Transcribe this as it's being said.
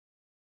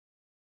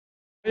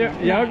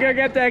You're gonna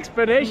get the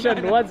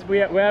explanation.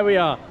 Where we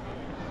are?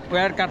 We're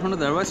at Kathmandu'S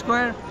Durbar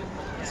Square.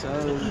 So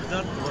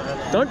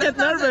don't get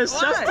nervous.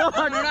 Just talk.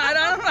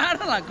 I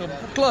don't like to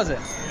close it.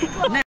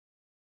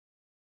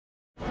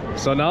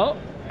 So now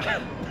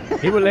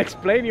he will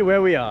explain you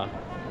where we are.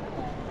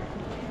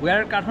 We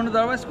are at Kathmandu'S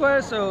Durbar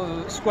Square.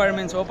 So square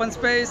means open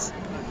space.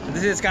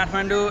 This is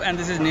Kathmandu and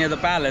this is near the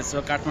palace.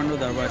 So Kathmandu'S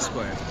Durbar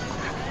Square.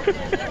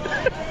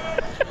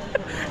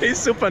 He's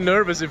super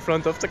nervous in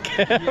front of the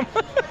camera.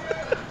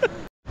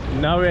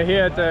 Now we're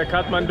here at the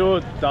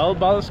Kathmandu'S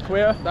Durbar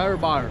Square.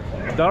 Durbar.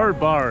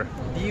 Durbar.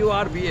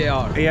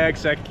 D-U-R-B-A-R. Yeah,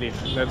 exactly.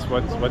 That's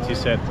what he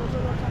said.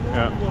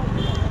 Yeah.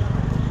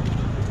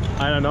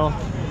 I don't know.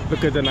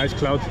 Look at the nice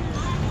cloud.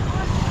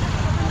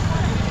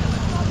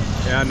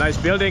 Yeah, nice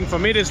building. For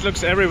me, this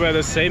looks everywhere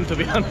the same, to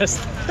be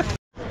honest.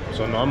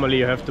 So normally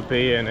you have to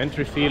pay an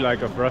entry fee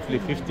like of roughly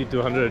 50 to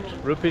 100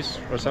 rupees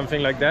or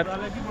something like that.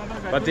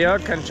 But you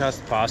can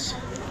just pass.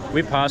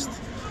 We passed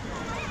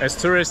as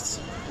tourists.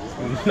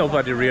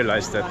 Nobody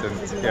realized that,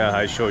 and yeah,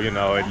 I show you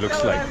now. It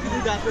looks like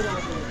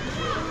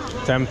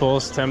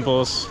temples,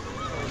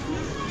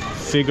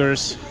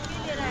 figures,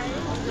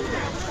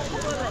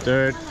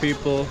 dirt,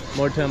 people,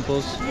 more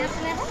temples,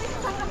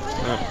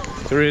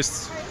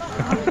 tourists.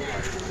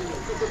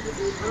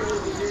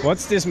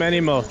 What's this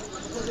animal?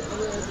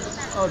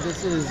 Oh,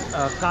 this is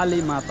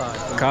Kali Mata.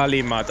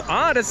 Kali Mata.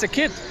 Ah, that's a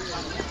kid.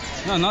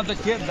 No, not the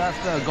kid. That's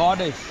the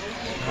goddess.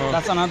 Oh.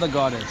 That's another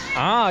goddess.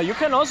 Ah, you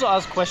can also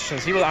ask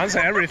questions. He will answer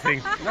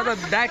everything. No,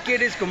 that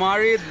kid is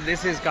Kumari.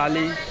 This is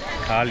Kali.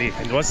 Kali.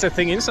 And what's the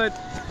thing inside?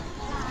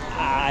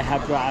 I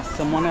have to ask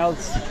someone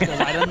else because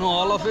I don't know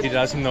all of it. He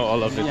doesn't know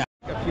all of it. Yeah.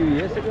 A few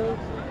years ago,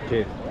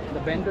 okay, the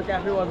Bento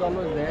Cafe was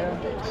always there.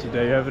 See,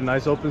 there you have a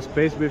nice open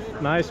space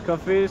with nice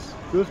cafes,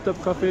 rooftop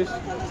cafes,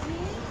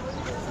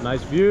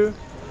 nice view,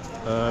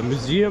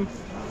 museum.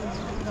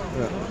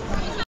 Yeah.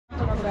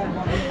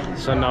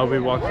 So now we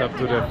walked up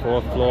to the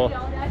 4th floor.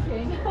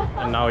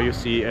 And now you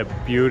see a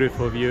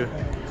beautiful view.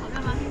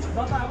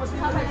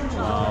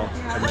 Wow,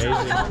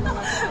 amazing.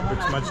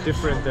 Looks much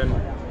different than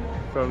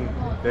from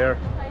there.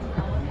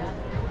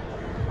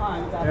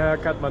 Yeah,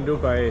 Kathmandu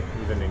by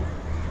evening.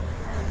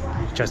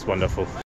 Just wonderful.